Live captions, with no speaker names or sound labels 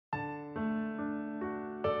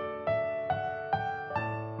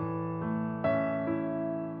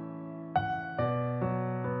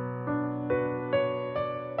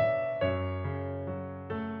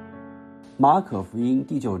马可福音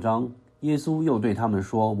第9章，耶稣又对他们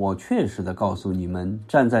说，我确实的告诉你们，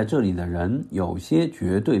站在这里的人，有些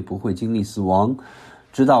绝对不会经历死亡，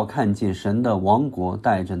直到看见神的王国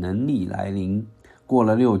带着能力来临。过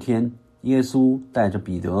了6天，耶稣带着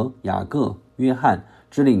彼得、雅各、约翰，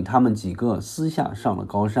指领他们几个私下上了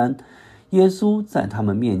高山。耶稣在他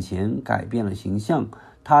们面前改变了形象，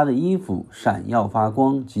他的衣服闪耀发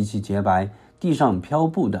光，极其洁白，地上漂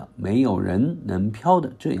布的没有人能漂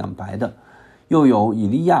得这样白的。又有以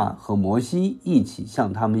利亚和摩西一起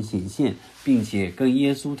向他们显现，并且跟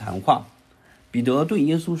耶稣谈话。彼得对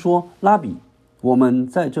耶稣说，拉比，我们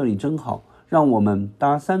在这里真好，让我们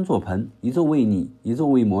搭3座棚，一座为你，一座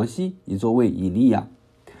为摩西，一座为以利亚。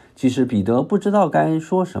其实彼得不知道该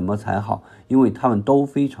说什么才好，因为他们都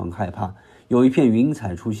非常害怕。有一片云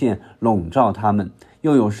彩出现，笼罩他们，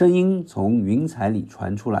又有声音从云彩里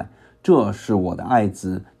传出来，这是我的爱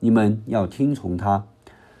子，你们要听从他。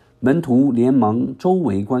门徒连忙周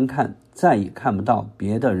围观看，再也看不到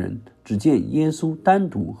别的人，只见耶稣单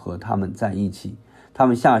独和他们在一起。他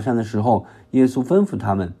们下山的时候，耶稣吩咐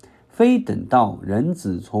他们，非等到人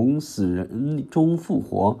子从死人中复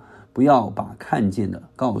活，不要把看见的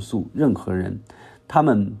告诉任何人。他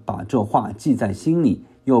们把这话记在心里，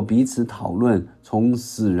又彼此讨论从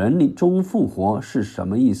死人中复活是什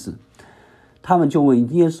么意思。他们就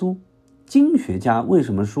问耶稣，经学家为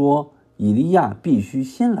什么说以利亚必须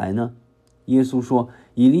先来呢？耶稣说，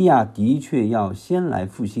以利亚的确要先来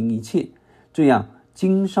复兴一切，这样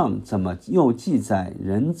经上怎么又记载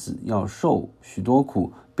人子要受许多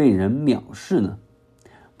苦，被人藐视呢？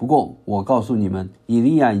不过我告诉你们，以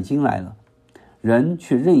利亚已经来了，人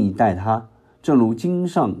却任意待他，正如经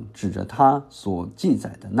上指着他所记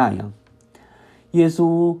载的那样。耶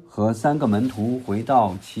稣和3个门徒回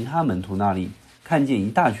到其他门徒那里，看见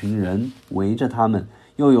一大群人围着他们，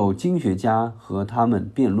又有经学家和他们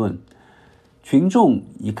辩论。群众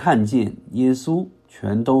一看见耶稣，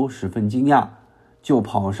全都十分惊讶，就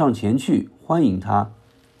跑上前去欢迎他。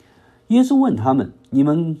耶稣问他们，你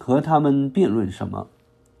们和他们辩论什么？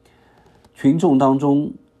群众当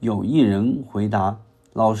中有一人回答，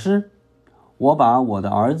老师，我把我的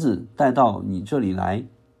儿子带到你这里来，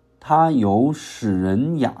他有使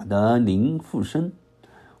人哑的灵附身，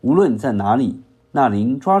无论在哪里，那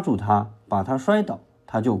灵抓住他，把他摔倒，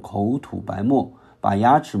他就口吐白沫，把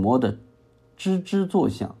牙齿磨得吱吱作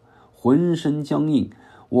响，浑身僵硬。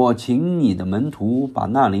我请你的门徒把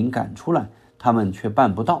那灵赶出来，他们却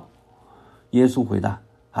办不到。耶稣回答，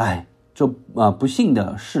这不幸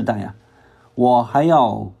的世代啊，我还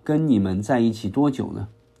要跟你们在一起多久呢？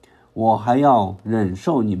我还要忍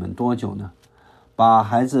受你们多久呢？把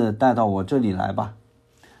孩子带到我这里来吧。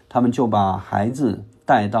他们就把孩子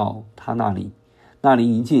带到他那里，那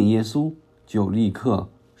灵一见耶稣，就立刻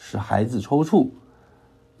使孩子抽搐，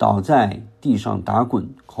倒在地上打滚，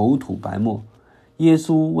口吐白沫。耶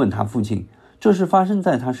稣问他父亲，这事发生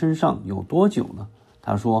在他身上有多久了？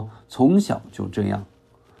他说，从小就这样。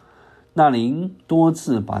那灵多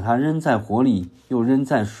次把他扔在火里，又扔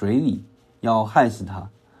在水里，要害死他。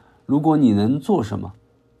如果你能做什么，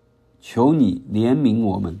求你怜悯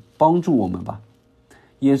我们，帮助我们吧。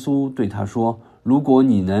耶稣对他说，如果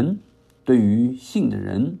你能，对于信的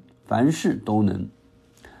人，凡事都能。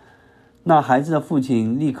那孩子的父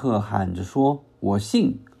亲立刻喊着说，我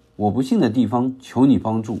信，我不信的地方，求你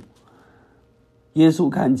帮助。耶稣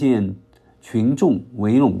看见群众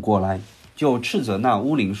围拢过来，就斥责那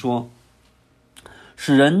污灵说，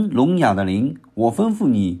使人聋哑的灵，我吩咐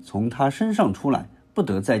你从他身上出来，不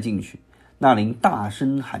得再进去。那灵大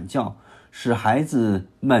声喊叫，使孩子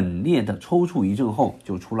猛烈的抽搐一阵后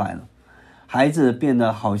就出来了。孩子变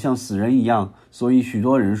得好像死人一样，所以许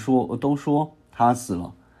多人都说他死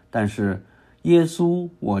了。但是耶稣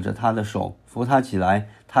握着他的手，扶他起来，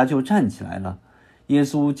他就站起来了。耶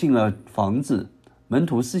稣进了房子，门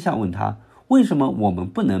徒私下问他，为什么我们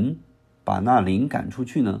不能把那灵赶出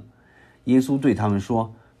去呢？耶稣对他们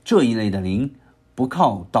说，这一类的灵不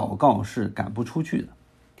靠祷告是赶不出去的。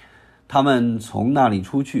他们从那里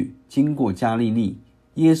出去，经过加利利。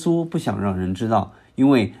耶稣不想让人知道，因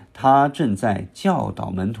为他正在教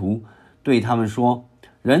导门徒，对他们说，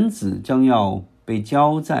人子将要被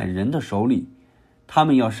交在人的手里，他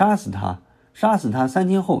们要杀死他，3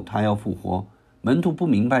天后他要复活。门徒不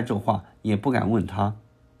明白这话，也不敢问他。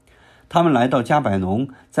他们来到加百农，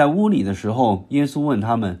在屋里的时候，耶稣问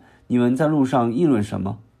他们，你们在路上议论什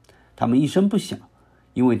么？他们一声不响，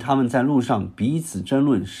因为他们在路上彼此争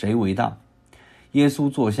论谁为大。耶稣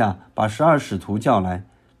坐下，把12使徒叫来，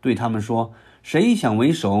对他们说，谁想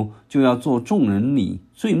为首，就要做众人里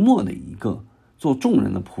最末的一个，做众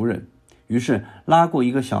人的仆人。于是拉过一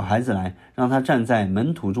个小孩子来，让他站在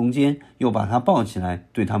门徒中间，又把他抱起来，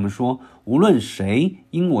对他们说：无论谁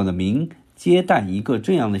因我的名接待一个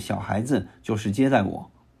这样的小孩子，就是接待我；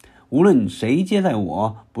无论谁接待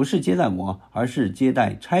我，不是接待我，而是接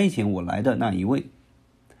待差遣我来的那一位。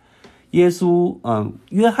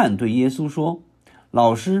约翰对耶稣说：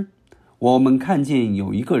老师，我们看见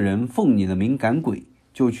有一个人奉你的名赶鬼，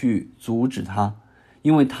就去阻止他，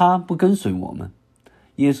因为他不跟随我们。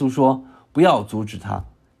耶稣说：不要阻止他，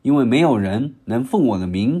因为没有人能奉我的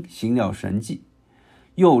名行了神迹，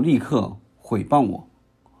又立刻毁谤我。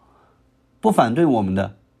不反对我们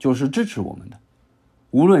的，就是支持我们的。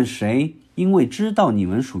无论谁因为知道你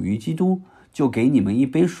们属于基督，就给你们一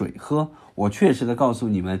杯水喝，我确实的告诉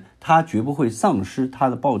你们，他绝不会丧失他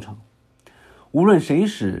的报偿。无论谁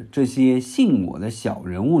使这些信我的小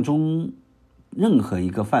人物中任何一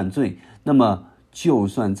个犯罪，那么就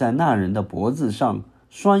算在那人的脖子上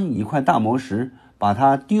拴一块大磨石，把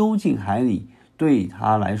他丢进海里，对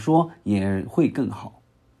他来说也会更好。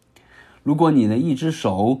如果你的一只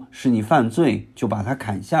手使你犯罪，就把它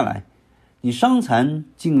砍下来，你伤残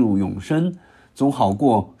进入永生，总好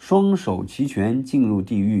过双手齐全进入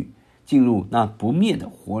地狱，进入那不灭的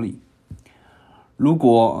火里。如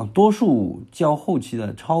果多数较后期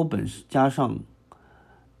的抄本加上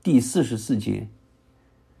第44节，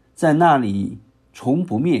在那里虫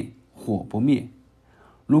不灭，火不灭。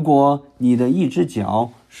如果你的一只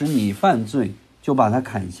脚使你犯罪，就把它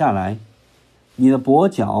砍下来，你的跛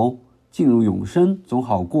脚进入永生，总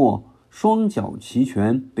好过双脚齐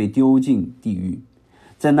全被丢进地狱，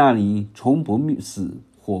在那里虫不死，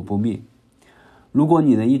火不灭。如果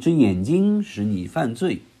你的一只眼睛使你犯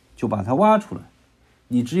罪，就把它挖出来，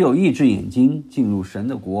你只有一只眼睛进入神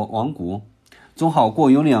的王国，总好过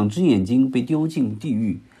有2只眼睛被丢进地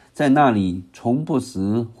狱，在那里虫不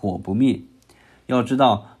死，火不灭。要知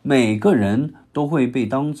道，每个人都会被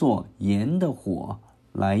当作盐的火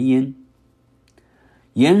来腌。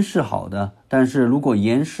盐是好的，但是如果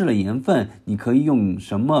盐失了盐分，你可以用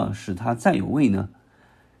什么使它再有味呢？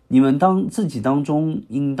你们自己当中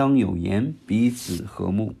应当有盐，彼此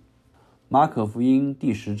和睦。马可福音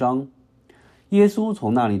第10章，耶稣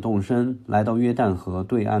从那里动身，来到约旦河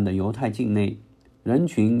对岸的犹太境内，人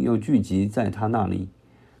群又聚集在他那里，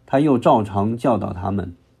他又照常教导他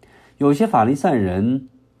们。有些法利赛人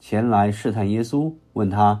前来试探耶稣，问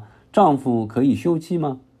他：丈夫可以休妻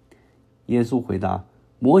吗？耶稣回答：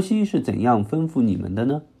摩西是怎样吩咐你们的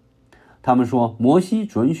呢？他们说：摩西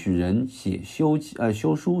准许人写休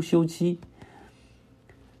书休妻。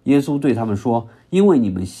耶稣对他们说：因为你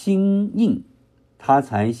们心硬，他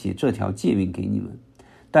才写这条诫命给你们。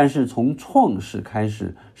但是从创世开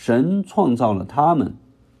始，神创造了他们，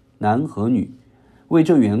男和女。为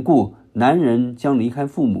这缘故，男人将离开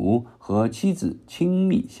父母，和妻子亲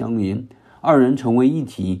密相连，2人成为一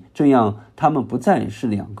体，这样他们不再是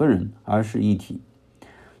2个人，而是一体。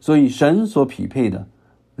所以神所匹配的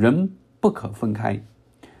人不可分开。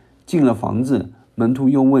进了房子，门徒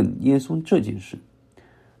又问耶稣这件事。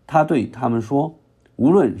他对他们说：无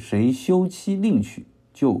论谁休妻另娶，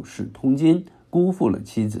就是通奸，辜负了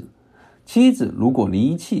妻子。妻子如果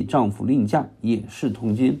离弃丈夫另嫁，也是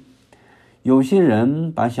通奸。有些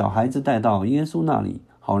人把小孩子带到耶稣那里，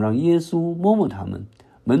好让耶稣摸摸他们，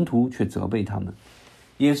门徒却责备他们。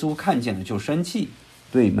耶稣看见了就生气，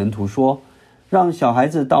对门徒说：让小孩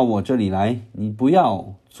子到我这里来，你不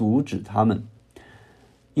要阻止他们，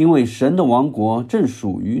因为神的王国正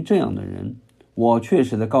属于这样的人。我确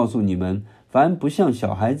实的告诉你们，凡不像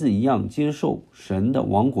小孩子一样接受神的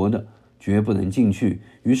王国的，绝不能进去。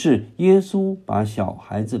于是耶稣把小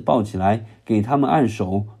孩子抱起来，给他们按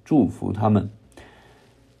手，祝福他们。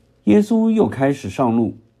耶稣又开始上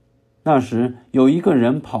路，那时有一个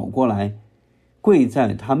人跑过来，跪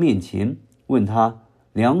在他面前，问他：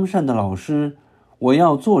良善的老师，我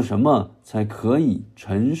要做什么才可以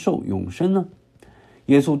承受永生呢？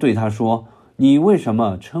耶稣对他说：你为什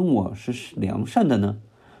么称我是良善的呢？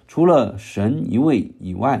除了神一位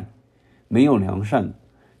以外，没有良善。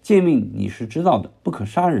诫命你是知道的：不可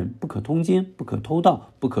杀人，不可通奸，不可偷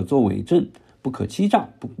盗，不可作伪证，不可欺诈，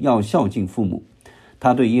要孝敬父母。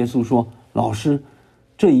他对耶稣说：老师，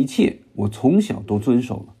这一切我从小都遵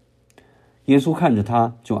守了。耶稣看着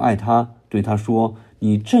他，就爱他，对他说：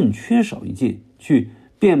你正缺少一件，去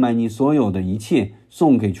变卖你所有的一切，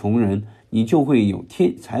送给穷人，你就会有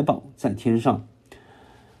财宝在天上，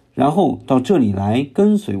然后到这里来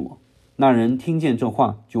跟随我。那人听见这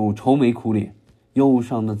话，就愁眉苦脸，忧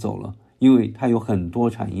伤的走了，因为他有很多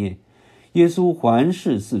产业。耶稣环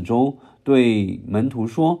视四周，对门徒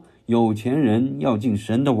说：有钱人要进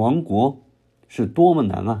神的王国是多么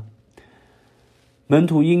难啊！门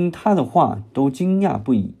徒因他的话都惊讶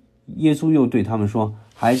不已。耶稣又对他们说：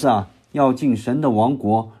孩子啊，要进神的王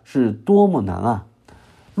国是多么难啊！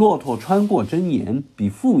骆驼穿过针眼，比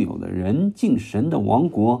富有的人进神的王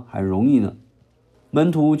国还容易呢。门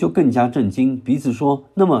徒就更加震惊，彼此说：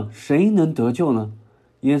那么谁能得救呢？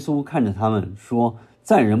耶稣看着他们说：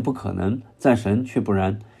在人不可能，在神却不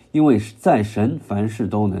然，因为在神凡事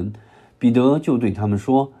都能。彼得就对他们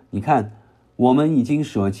说：你看，我们已经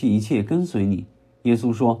舍弃一切跟随你。耶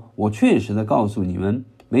稣说：我确实的告诉你们，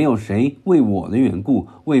没有谁为我的缘故，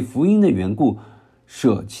为福音的缘故，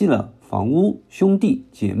舍弃了房屋、兄弟、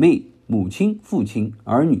姐妹、母亲、父亲、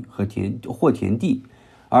儿女和田地，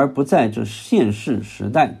而不在这现世时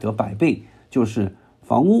代得百倍，就是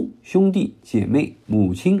房屋、兄弟、姐妹、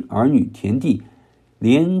母亲、儿女、田地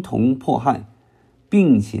连同迫害，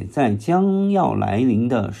并且在将要来临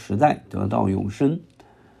的时代得到永生。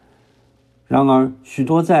然而许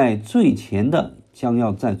多在最前的将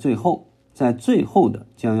要在最后，在最后的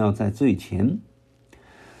将要在最前。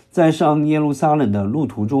在上耶路撒冷的路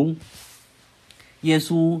途中，耶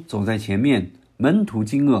稣走在前面，门徒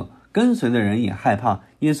惊愕，跟随的人也害怕。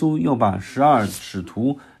耶稣又把12使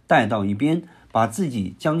徒带到一边，把自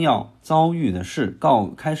己将要遭遇的事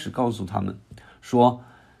开始告诉他们，说：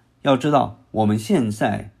要知道，我们现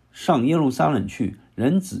在上耶路撒冷去，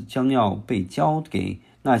人子将要被交给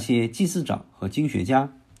那些祭司长和经学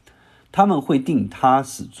家，他们会定他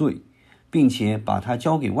死罪，并且把他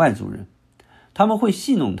交给外族人。他们会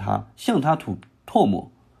戏弄他，向他吐唾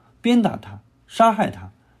沫，鞭打他，杀害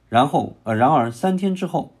他，然而3天之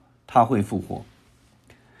后他会复活。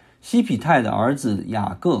西庇太的儿子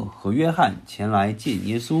雅各和约翰前来见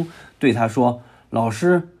耶稣，对他说：老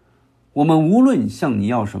师，我们无论向你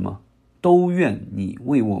要什么，都愿你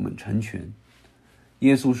为我们成全。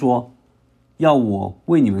耶稣说：要我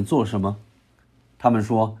为你们做什么？他们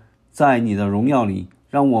说：在你的荣耀里，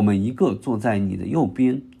让我们一个坐在你的右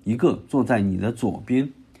边，一个坐在你的左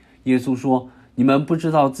边。耶稣说：你们不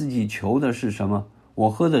知道自己求的是什么？我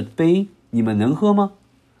喝的杯，你们能喝吗？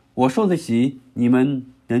我受的洗，你们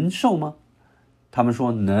能受吗？他们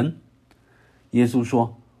说能。耶稣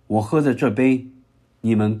说：我喝的这杯，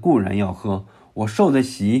你们固然要喝；我受的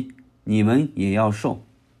洗，你们也要受。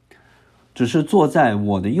只是坐在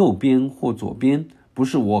我的右边或左边，不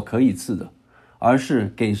是我可以赐的，而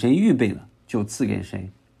是给谁预备了，就赐给谁。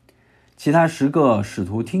其他10个使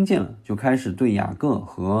徒听见了，就开始对雅各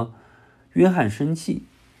和约翰生气。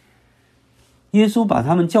耶稣把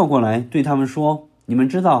他们叫过来，对他们说：你们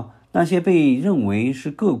知道，那些被认为是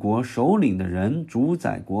各国首领的人主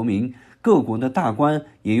宰国民，各国的大官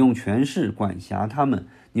也用权势管辖他们，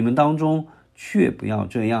你们当中却不要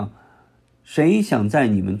这样。谁想在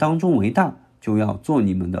你们当中为大，就要做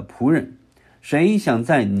你们的仆人；谁想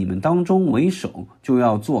在你们当中为首，就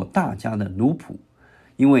要做大家的奴仆。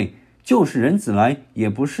因为就是人子来，也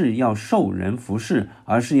不是要受人服侍，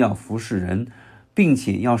而是要服侍人，并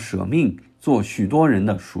且要舍命做许多人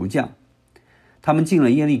的赎价。他们进了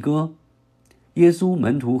耶利哥。耶稣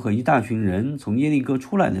门徒和一大群人从耶利哥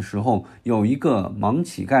出来的时候，有一个盲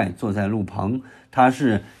乞丐坐在路旁，他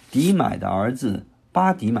是底买的儿子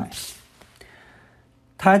巴底买。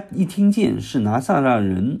他一听见是拿撒勒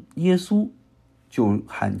人耶稣，就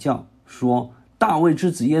喊叫说：大卫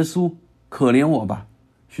之子耶稣，可怜我吧！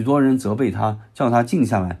许多人责备他，叫他静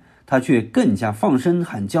下来，他却更加放声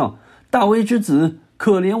喊叫：大卫之子，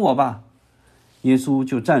可怜我吧！耶稣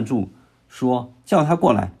就站住，说：叫他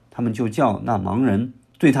过来。他们就叫那盲人，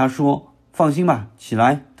对他说：放心吧，起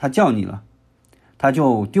来，他叫你了。他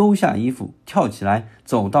就丢下衣服，跳起来，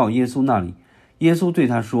走到耶稣那里。耶稣对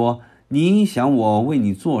他说：你想我为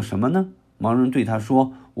你做什么呢？盲人对他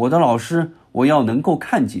说：我的老师，我要能够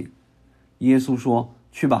看见。耶稣说：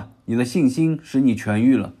去吧，你的信心使你痊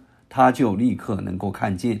愈了。他就立刻能够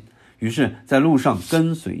看见，于是在路上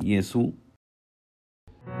跟随耶稣。